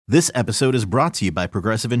This episode is brought to you by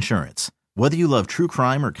Progressive Insurance. Whether you love true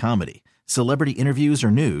crime or comedy, celebrity interviews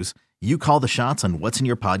or news, you call the shots on what's in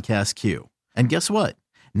your podcast queue. And guess what?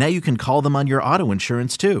 Now you can call them on your auto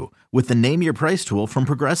insurance too with the Name Your Price tool from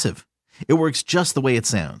Progressive. It works just the way it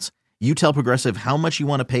sounds. You tell Progressive how much you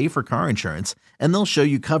want to pay for car insurance, and they'll show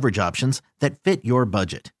you coverage options that fit your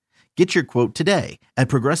budget. Get your quote today at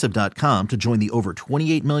Progressive.com to join the over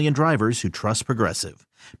 28 million drivers who trust Progressive.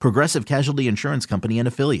 Progressive Casualty Insurance Company and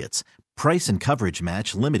Affiliates. Price and coverage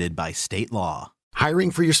match limited by state law. Hiring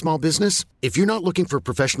for your small business? If you're not looking for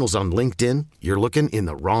professionals on LinkedIn, you're looking in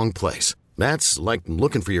the wrong place. That's like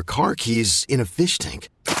looking for your car keys in a fish tank.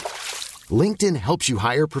 LinkedIn helps you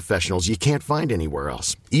hire professionals you can't find anywhere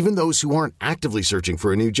else, even those who aren't actively searching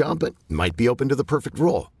for a new job but might be open to the perfect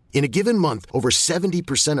role. In a given month, over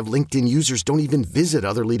 70% of LinkedIn users don't even visit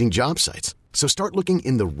other leading job sites. So start looking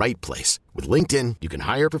in the right place. With LinkedIn, you can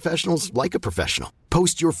hire professionals like a professional.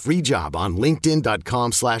 Post your free job on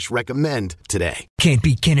linkedin.com/recommend today. Can't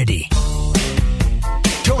beat Kennedy.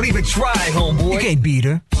 Don't even try, homeboy. You can't beat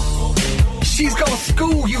her. She's gonna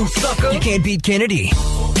school you, sucker. You can't beat Kennedy.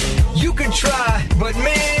 You can try, but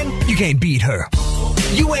man, you can't beat her.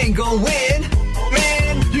 You ain't gonna win,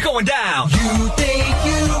 man. You're going down. You think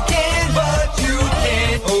you can, but you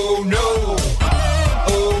can't. Oh no.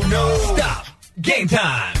 Oh no. Stop. Game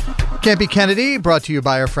time. Can't Be Kennedy, brought to you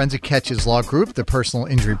by our friends at Catches Law Group, the personal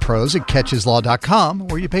injury pros at catcheslaw.com,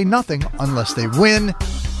 where you pay nothing unless they win.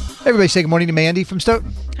 Everybody say good morning to Mandy from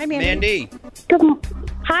Stoughton. Hi, Mandy.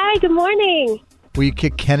 Hi, good morning. Will you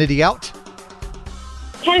kick Kennedy out?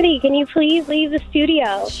 Kennedy, can you please leave the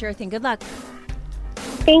studio? Sure thing. Good luck.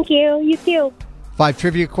 Thank you. You too. 5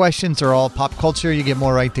 trivia questions are all pop culture. You get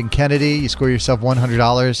more right than Kennedy. You score yourself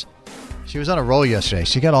 $100. She was on a roll yesterday.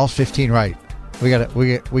 She got all 15 right. We gotta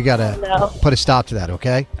put a stop to that,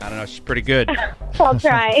 okay? I don't know. She's pretty good. I'll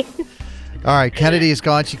try. All right, Kennedy is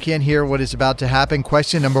gone. She can't hear what is about to happen.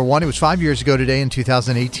 Question number 1. It was 5 years ago today in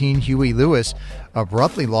 2018. Huey Lewis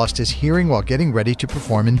abruptly lost his hearing while getting ready to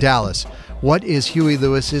perform in Dallas. What is Huey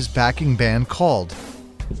Lewis's backing band called?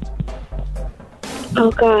 Oh,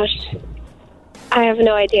 gosh. I have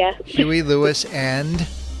no idea. Huey Lewis and...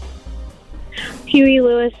 Huey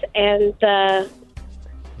Lewis and the...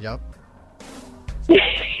 Yep.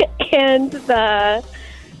 and the...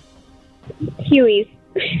 Hueys.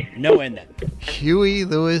 No end then. Huey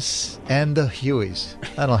Lewis and the Hueys.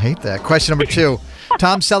 I don't hate that. Question number 2.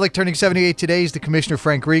 Tom Selleck turning 78 today. He's the Commissioner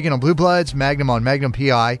Frank Regan on Blue Bloods, Magnum on Magnum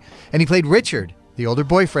P.I., and he played Richard, the older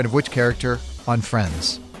boyfriend of which character on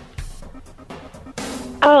Friends?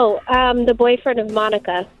 Oh, the boyfriend of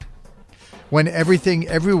Monica. When Everything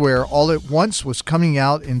Everywhere All at Once was coming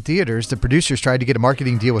out in theaters, the producers tried to get a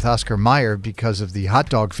marketing deal with Oscar Mayer because of the hot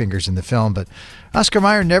dog fingers in the film, but Oscar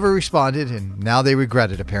Mayer never responded, and now they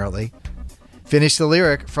regret it, apparently. Finish the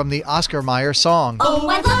lyric from the Oscar Mayer song. Oh,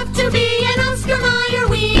 I'd love to be an Oscar Mayer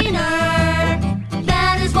wiener.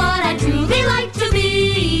 That is what I truly like to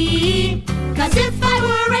be. 'Cause if I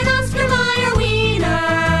were an Oscar Mayer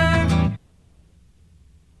wiener...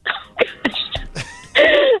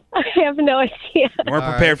 I have no idea. Weren't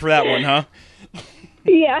prepared for that one, huh?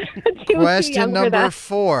 Yeah. Question number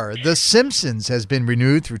 4. The Simpsons has been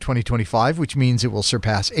renewed through 2025, which means it will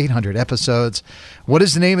surpass 800 episodes. What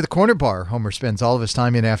is the name of the corner bar Homer spends all of his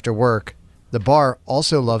time in after work? The bar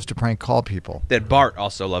also loves to prank call people. That Bart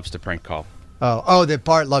also loves to prank call. Oh, that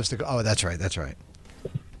Bart loves to... Oh, that's right.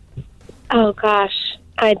 Oh, gosh.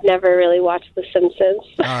 I'd never really watched The Simpsons.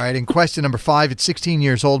 All right, and question number 5. At 16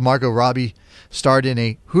 years old, Margot Robbie starred in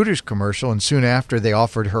a Hooters commercial, and soon after they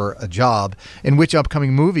offered her a job. In which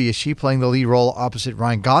upcoming movie is she playing the lead role opposite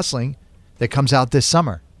Ryan Gosling that comes out this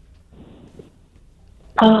summer?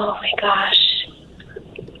 Oh, my gosh.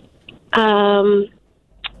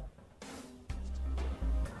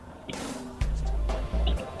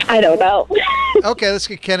 I don't know. Okay, let's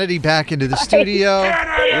get Kennedy back into the studio.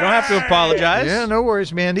 You don't have to apologize. Yeah, no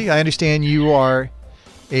worries, Mandy. I understand you are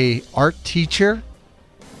a art teacher.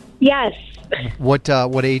 Yes. What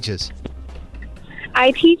ages?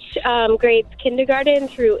 I teach grades kindergarten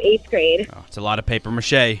through 8th grade. Oh, it's a lot of paper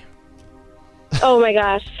mache. Oh, my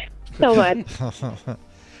gosh. So much.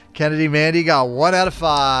 Kennedy, Mandy got 1 out of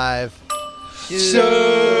 5.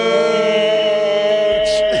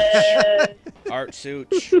 Art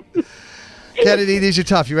suits. Kennedy, these are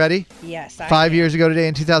tough. You ready? Yes. 5 years ago today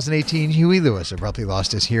in 2018, Huey Lewis abruptly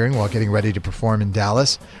lost his hearing while getting ready to perform in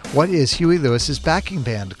Dallas. What is Huey Lewis's backing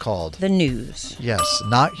band called? The News. Yes,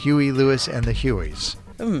 not Huey Lewis and the Hueys.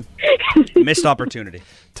 Missed opportunity.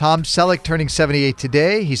 Tom Selleck turning 78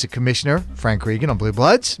 today. He's a commissioner, Frank Regan on Blue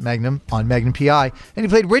Bloods, Magnum on Magnum P.I., and he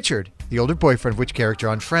played Richard, the older boyfriend of which character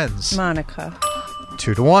on Friends? Monica.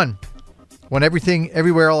 2-1. When Everything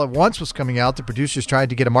Everywhere All at Once was coming out, the producers tried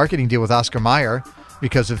to get a marketing deal with Oscar Mayer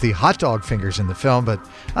because of the hot dog fingers in the film, but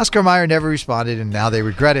Oscar Mayer never responded, and now they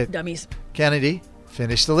regret it. Dummies. Kennedy,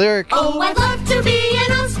 finish the lyric. Oh, I'd love to be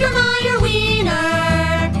an Oscar Mayer wiener.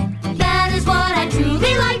 That is what I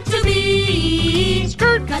truly like to be.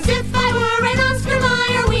 Cause if I were an Oscar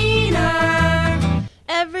Mayer wiener,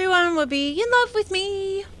 Everyone would be in love with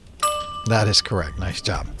me. That is correct. Nice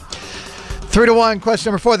job. 3-1.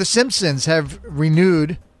 Question number 4. The Simpsons have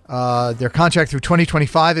renewed their contract through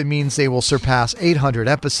 2025. It means they will surpass 800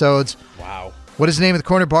 episodes. Wow. What is the name of the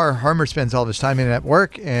corner bar Homer spends all of his time in at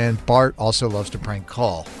work? And Bart also loves to prank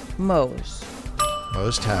call. Moe's.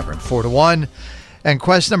 Moe's Tavern. 4-1. And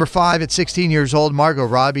question number 5. At 16 years old, Margot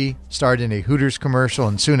Robbie starred in a Hooters commercial,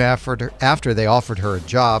 and soon after they offered her a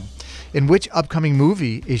job. In which upcoming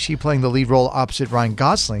movie is she playing the lead role opposite Ryan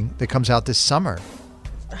Gosling that comes out this summer?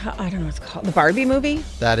 I don't know what it's called. The Barbie movie?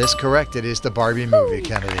 That is correct. It is the Barbie movie,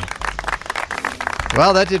 Kennedy.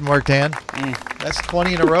 Well, that didn't work, Dan. That's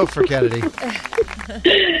 20 in a row for Kennedy.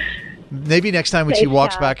 Maybe next time when she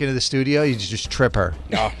walks back into the studio, you just trip her.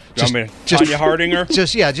 No, just Tanya Hardinger.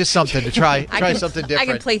 Just something to try. Something different. I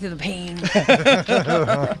can play through the pain.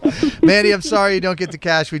 Mandy, I'm sorry you don't get the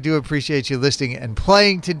cash. We do appreciate you listening and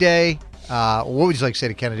playing today. What would you like to say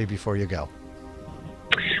to Kennedy before you go?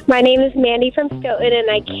 My name is Mandy from Stoughton,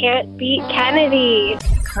 and I can't beat Kennedy.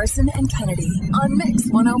 Carson and Kennedy on Mix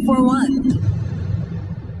 104.1.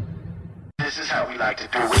 This is how we like to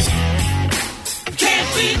do it.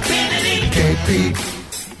 Can't beat Kennedy. Can't beat.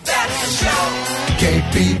 That's the show.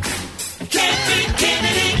 Can't beat. Can't beat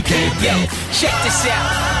Kennedy. Can't beat. Yo, check this out.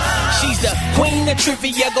 She's the queen of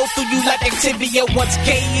trivia. Go through you like Activia. Once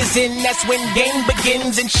K is in, that's when game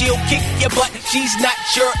begins, and she'll kick your butt. She's not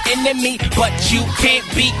your enemy, but you can't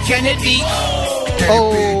beat Kennedy.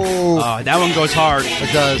 Oh, that one goes hard.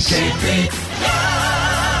 It does.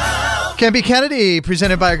 Can't Be Kennedy,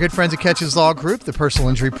 presented by our good friends at Catches Law Group, the personal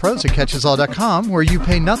injury pros at catcheslaw.com, where you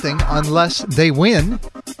pay nothing unless they win.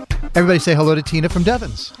 Everybody say hello to Tina from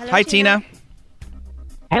Devon's. Hello, Hi, Tina.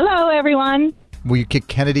 Hello, everyone. Will you kick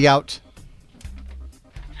Kennedy out?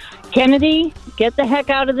 Kennedy, get the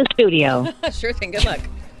heck out of the studio. Sure thing. Good luck.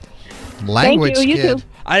 Language, Thank you. kid. Too.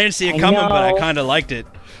 I didn't see it coming, but I kind of liked it.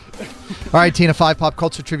 All right, Tina, 5 pop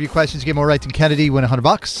culture trivia questions. Get more right than Kennedy, win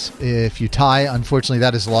 $100. If you tie, unfortunately,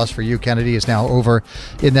 that is a loss for you. Kennedy is now over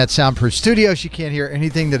in that soundproof studio. She can't hear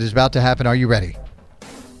anything that is about to happen. Are you ready?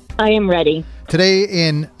 I am ready. Today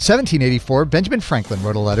in 1784, Benjamin Franklin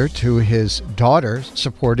wrote a letter to his daughter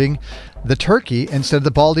supporting the turkey instead of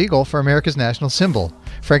the bald eagle for America's national symbol.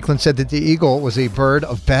 Franklin said that the eagle was a bird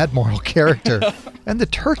of bad moral character and the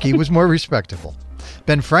turkey was more respectable.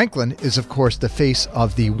 Ben Franklin is, of course, the face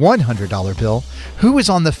of the $100 bill. Who is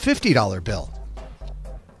on the $50 bill?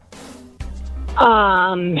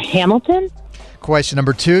 Hamilton. Question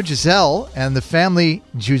number 2. Giselle and the family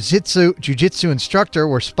jiu-jitsu instructor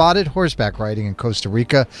were spotted horseback riding in Costa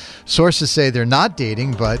Rica. Sources say they're not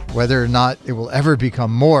dating, but whether or not it will ever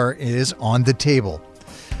become more is on the table.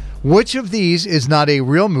 Which of these is not a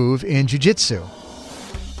real move in jiu-jitsu?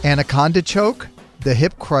 Anaconda choke, the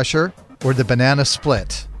hip crusher, or the banana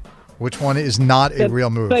split? Which one is not a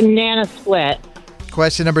real move? Banana split.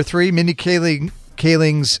 Question number 3. Mindy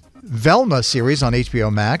Kaling's Velma series on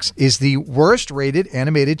HBO Max is the worst rated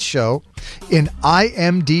animated show in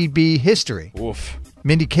IMDb history. Oof.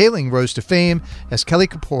 Mindy Kaling rose to fame as Kelly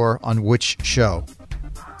Kapoor on which show?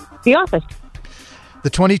 The Office. The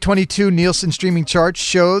 2022 Nielsen streaming charts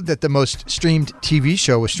showed that the most streamed TV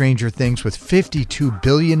show was Stranger Things with 52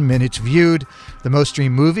 billion minutes viewed. The most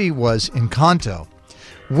streamed movie was Encanto.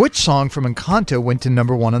 Which song from Encanto went to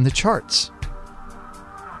number 1 on the charts?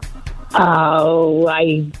 Oh,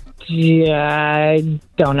 I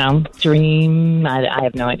don't know. Dream. I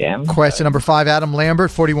have no idea. Question number 5. Adam Lambert,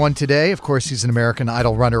 41 today. Of course, he's an American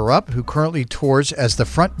Idol runner-up who currently tours as the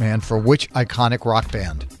frontman for which iconic rock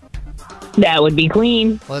band? That would be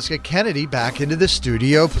Queen. Let's get Kennedy back into the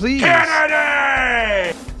studio, please.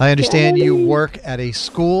 Kennedy! I understand you work at a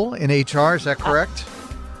school in HR. Is that correct?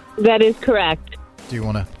 That is correct. Do you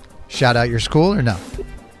want to shout out your school or no?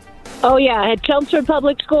 Oh, yeah. At Chelmsford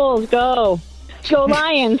Public Schools. Go. Go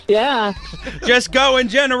Lions. Yeah. Just go in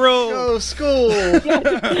general. Go school.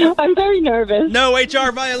 I'm very nervous. No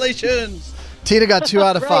HR violations. Tina got 2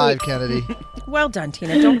 out of 5, Kennedy. Well done,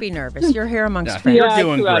 Tina. Don't be nervous. You're here amongst friends. You're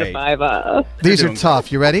doing 2 out of great. 5. These are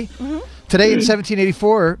tough. You ready? Mm-hmm. Today in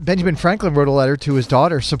 1784, Benjamin Franklin wrote a letter to his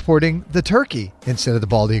daughter supporting the turkey instead of the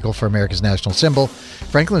bald eagle for America's national symbol.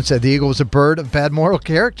 Franklin said the eagle was a bird of bad moral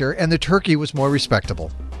character and the turkey was more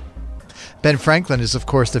respectable. Ben Franklin is, of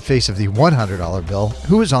course, the face of the $100 bill.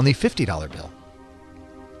 Who is on the $50 bill?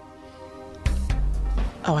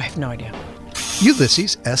 Oh, I have no idea.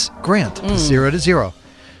 Ulysses S. Grant, 0-0.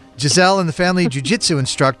 Giselle and the family jiu-jitsu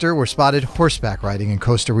instructor were spotted horseback riding in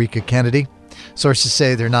Costa Rica, Kennedy. Sources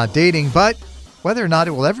say they're not dating, but whether or not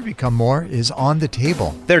it will ever become more is on the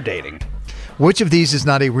table. They're dating. Which of these is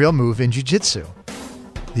not a real move in jiu-jitsu?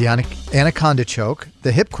 The anaconda choke,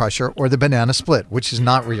 the hip crusher, or the banana split, which is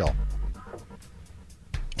not real?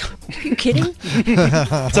 Are you kidding?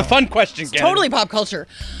 It's a fun question, Kennedy. Totally pop culture.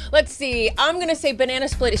 Let's see. I'm going to say banana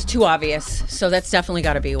split is too obvious, so that's definitely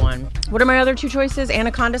got to be one. What are my other two choices?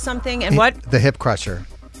 Anaconda something and what? The hip crusher.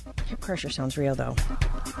 Hip crusher sounds real, though.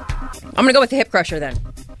 I'm going to go with the hip crusher then.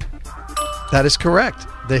 That is correct.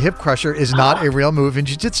 The hip crusher is not a real move in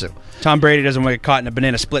jiu-jitsu. Tom Brady doesn't want to get caught in a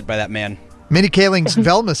banana split by that man. Mindy Kaling's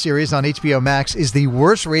Velma series on HBO Max is the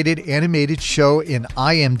worst-rated animated show in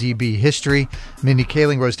IMDb history. Mindy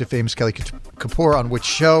Kaling rose to fame as Kelly Kapoor on which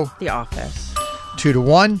show? The Office.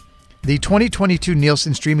 2-1. The 2022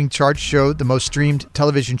 Nielsen streaming chart showed the most streamed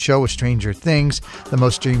television show was Stranger Things. The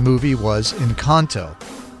most streamed movie was Encanto.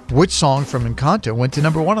 Which song from Encanto went to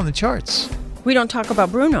number 1 on the charts? We don't talk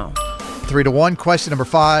about Bruno. 3-1. Question number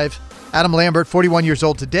 5. Adam Lambert, 41 years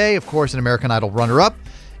old today, of course, an American Idol runner-up,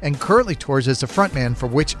 and currently tours as the frontman for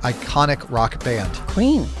which iconic rock band?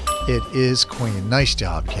 Queen. It is Queen. Nice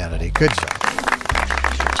job, Kennedy. Good job.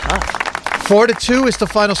 Tough. 4-2 is the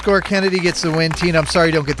final score. Kennedy gets the win. Tina, I'm sorry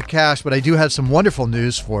you don't get the cash, but I do have some wonderful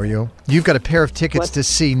news for you. You've got a pair of tickets to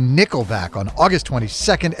see Nickelback on August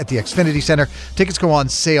 22nd at the Xfinity Center. Tickets go on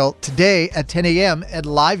sale today at 10 a.m. at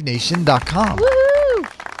livenation.com.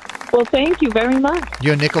 Woohoo! Well, thank you very much.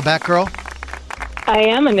 You a Nickelback girl? I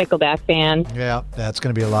am a Nickelback fan. Yeah, that's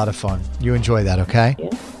going to be a lot of fun. You enjoy that, okay? Yeah.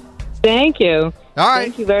 Thank you. All right.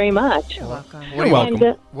 Thank you very much. You're welcome. You're welcome.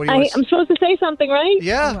 And, What do you want to I'm supposed to say something, right?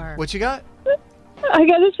 Yeah. What you got? I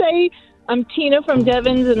got to say, I'm Tina from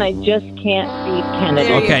Devon's, and I just can't beat Kennedy.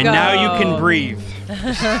 There you Okay, go. now you can breathe.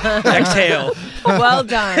 Exhale. Well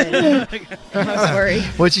done. I was worried.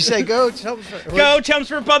 What'd you say? Go Chelmsford. Go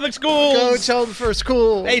Chelmsford Public Schools. Go Chelmsford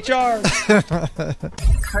School. HR.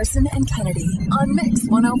 Carson and Kennedy on Mix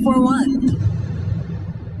 1041.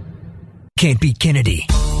 Can't beat Kennedy.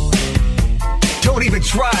 Don't even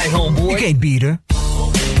try, homeboy. You can't beat her.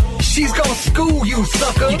 She's gonna school you,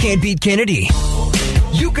 sucker. You can't beat Kennedy.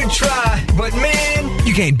 You can try, but man,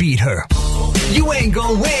 you can't beat her. You ain't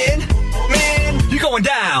gonna win, man. You're going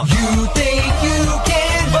down. You think you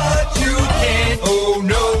can, but you can't. Oh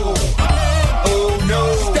no. Oh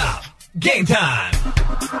no. Stop. Game time.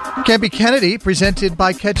 Can't Be Kennedy, presented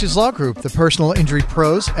by Catches Law Group, the personal injury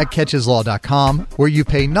pros at catcheslaw.com, where you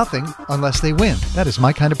pay nothing unless they win. That is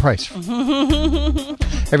my kind of price.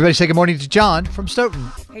 Everybody say good morning to John from Stoughton.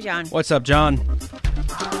 Hey, John. What's up, John?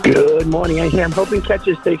 Good morning. I'm hoping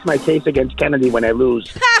Catches takes my case against Kennedy when I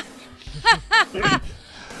lose.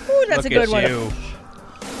 Ooh, that's Look a good at one. you.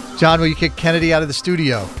 John, will you kick Kennedy out of the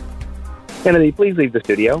studio? Kennedy, please leave the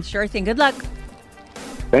studio. Sure thing. Good luck.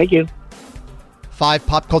 Thank you. 5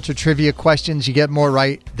 pop culture trivia questions. You get more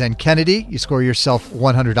right than Kennedy. You score yourself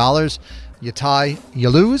 $100. You tie, you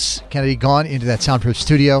lose. Kennedy gone into that soundproof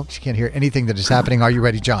studio. She can't hear anything that is happening. Are you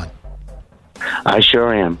ready, John? I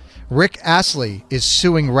sure am. Rick Astley is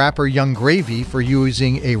suing rapper Young Gravy for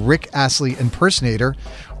using a Rick Astley impersonator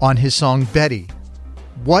on his song Betty.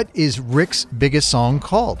 What is Rick's biggest song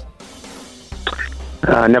called?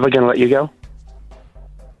 Never Gonna Let You Go.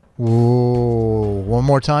 Ooh, one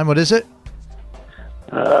more time. What is it?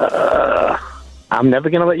 I'm Never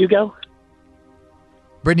Gonna Let You Go.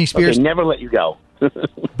 Britney Spears. Okay, Never Let You Go.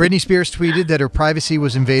 Britney Spears tweeted that her privacy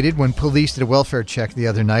was invaded when police did a welfare check the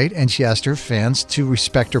other night, and she asked her fans to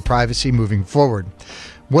respect her privacy moving forward.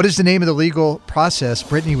 What is the name of the legal process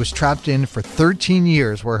Britney was trapped in for 13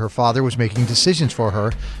 years, where her father was making decisions for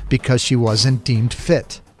her because she wasn't deemed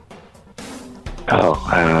fit?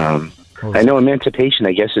 I know emancipation,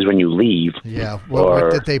 I guess, is when you leave. Yeah.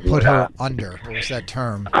 What did they put her under? What was that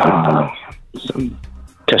term? Some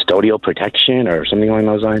custodial protection or something along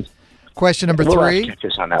those lines. Question number We'll 3. ask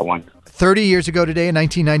Catches on that one. 30 years ago today, in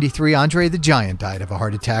 1993, Andre the Giant died of a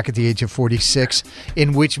heart attack at the age of 46.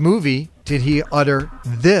 In which movie did he utter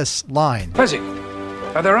this line? Fezzik,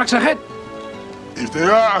 are there rocks ahead? If they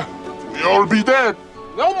are, we all be dead.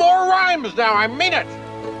 No more rhymes now, I mean it.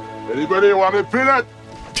 Anybody want a peanut?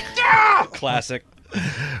 Classic.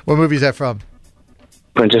 What movie is that from?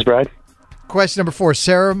 Princess Bride. Question number 4.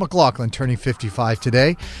 Sarah McLachlan turning 55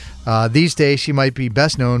 today. These days, she might be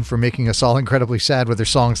best known for making us all incredibly sad with her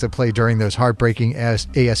songs that play during those heartbreaking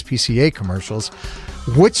ASPCA commercials.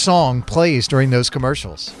 Which song plays during those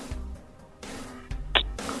commercials?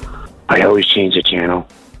 I always change the channel.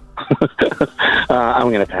 I'm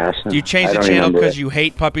going to pass. Do you change the channel because you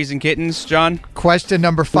hate puppies and kittens, John? Question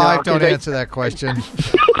number 5. No, Don't answer that question.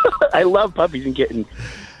 I love puppies and kittens.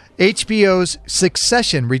 HBO's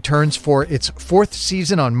Succession returns for its 4th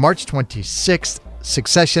season on March 26th.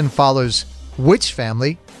 Succession follows which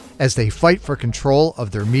family as they fight for control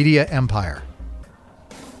of their media empire?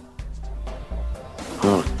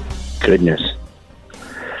 Oh, goodness.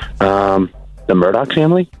 The Murdoch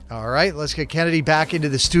family? All right, let's get Kennedy back into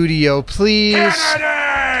the studio, please.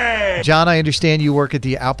 Kennedy! John, I understand you work at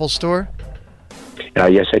the Apple Store?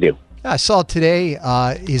 Yes, I do. I saw today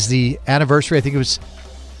is the anniversary. I think it was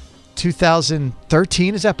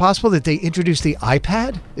 2013. Is that possible that they introduced the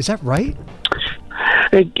iPad? Is that right?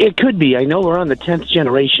 It could be. I know we're on the 10th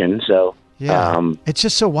generation, so... Yeah, it's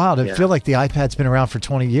just so wild. I feel like the iPad's been around for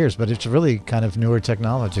 20 years, but it's really kind of newer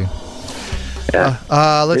technology. Yeah.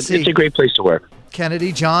 Let's see. It's a great place to work.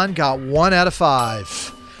 Kennedy, John got 1 out of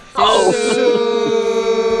 5. Oh!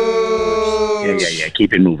 Yeah.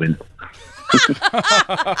 Keep it moving.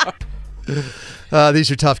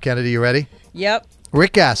 These are tough, Kennedy. You ready? Yep.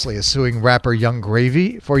 Rick Astley is suing rapper Young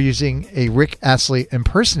Gravy for using a Rick Astley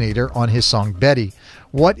impersonator on his song Betty.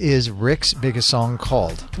 What is Rick's biggest song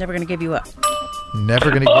called? Never Gonna Give You Up.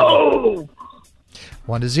 Never Gonna Give You Up.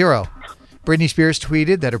 1-0. Britney Spears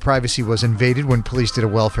tweeted that her privacy was invaded when police did a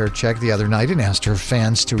welfare check the other night and asked her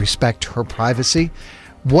fans to respect her privacy.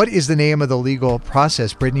 What is the name of the legal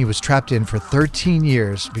process Britney was trapped in for 13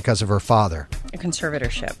 years because of her father? A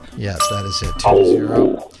conservatorship. Yes, that is it.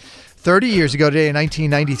 2-0. 30 years ago today, in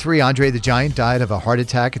 1993, Andre the Giant died of a heart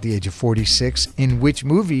attack at the age of 46. In which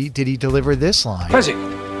movie did he deliver this line? Prezi,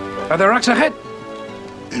 are there rocks ahead?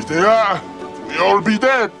 If there are, we all be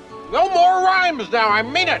dead. No more rhymes now, I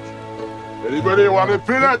mean it. Anybody want a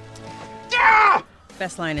peanut? Yeah!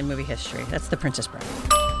 Best line in movie history. That's The Princess Bride.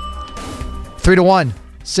 3-1.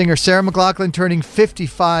 Singer Sarah McLachlan turning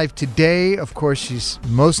 55 today. Of course, she's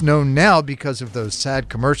most known now because of those sad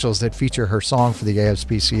commercials that feature her song for the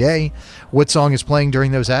ASPCA. What song is playing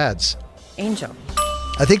during those ads? Angel.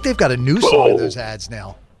 I think they've got a new song in those ads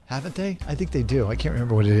now. Haven't they? I think they do. I can't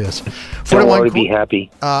remember what it is. Don't worry, be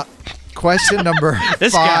happy. Question number 5.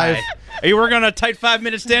 This guy. Are you working on a tight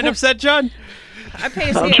 5-minute stand-up set, John?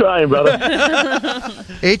 I'm trying, brother.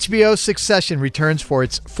 HBO Succession returns for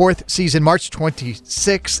its 4th season, March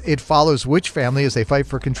 26th. It follows which family as they fight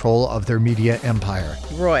for control of their media empire?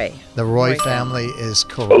 Roy. The Roy family is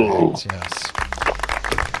correct, yes.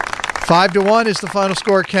 5-1 is the final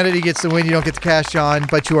score. Kennedy gets the win. You don't get the cash, John,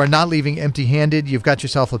 but you are not leaving empty-handed. You've got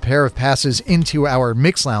yourself a pair of passes into our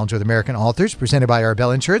Mix Lounge with American Authors, presented by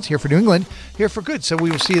Arbella Insurance, here for New England, here for good. So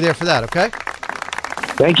we will see you there for that, okay?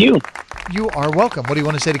 Thank you. You are welcome. What do you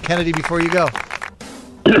want to say to Kennedy before you go?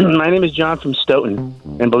 My name is John from Stoughton,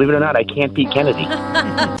 and believe it or not, I can't beat Kennedy.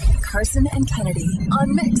 Carson and Kennedy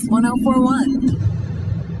on Mix 104.1.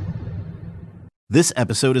 This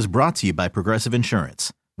episode is brought to you by Progressive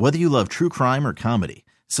Insurance. Whether you love true crime or comedy,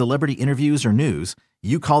 celebrity interviews or news,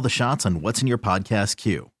 you call the shots on what's in your podcast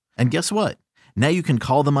queue. And guess what? Now you can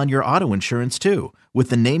call them on your auto insurance too with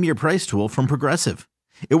the Name Your Price tool from Progressive.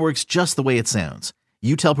 It works just the way it sounds.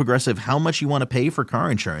 You tell Progressive how much you want to pay for car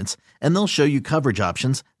insurance, and they'll show you coverage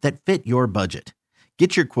options that fit your budget.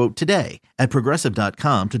 Get your quote today at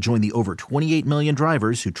Progressive.com to join the over 28 million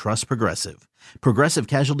drivers who trust Progressive. Progressive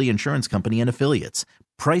Casualty Insurance Company and Affiliates.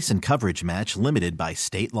 Price and coverage match limited by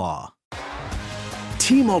state law.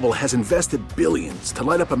 T-Mobile has invested billions to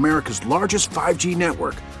light up America's largest 5G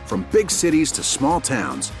network, from big cities to small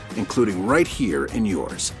towns, including right here in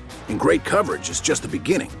yours. And great coverage is just the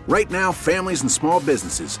beginning. Right now, families and small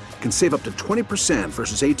businesses can save up to 20%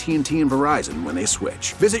 versus AT&T and Verizon when they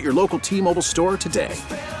switch. Visit your local T-Mobile store today.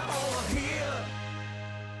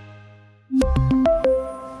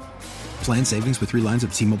 Plan savings with 3 lines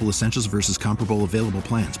of T-Mobile Essentials versus comparable available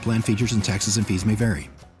plans. Plan features and taxes and fees may vary.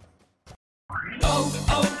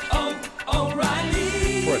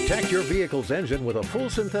 Protect your vehicle's engine with a full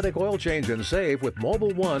synthetic oil change and save with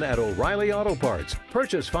Mobil 1 at O'Reilly Auto Parts.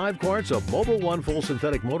 Purchase 5 quarts of Mobil 1 full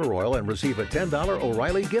synthetic motor oil and receive a $10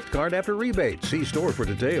 O'Reilly gift card after rebate. See store for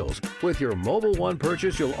details. With your Mobil 1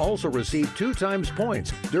 purchase, you'll also receive 2 times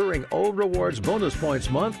points during O Rewards Bonus Points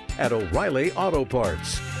Month at O'Reilly Auto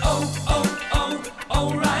Parts.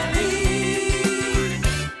 O'Reilly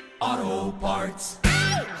Auto Parts.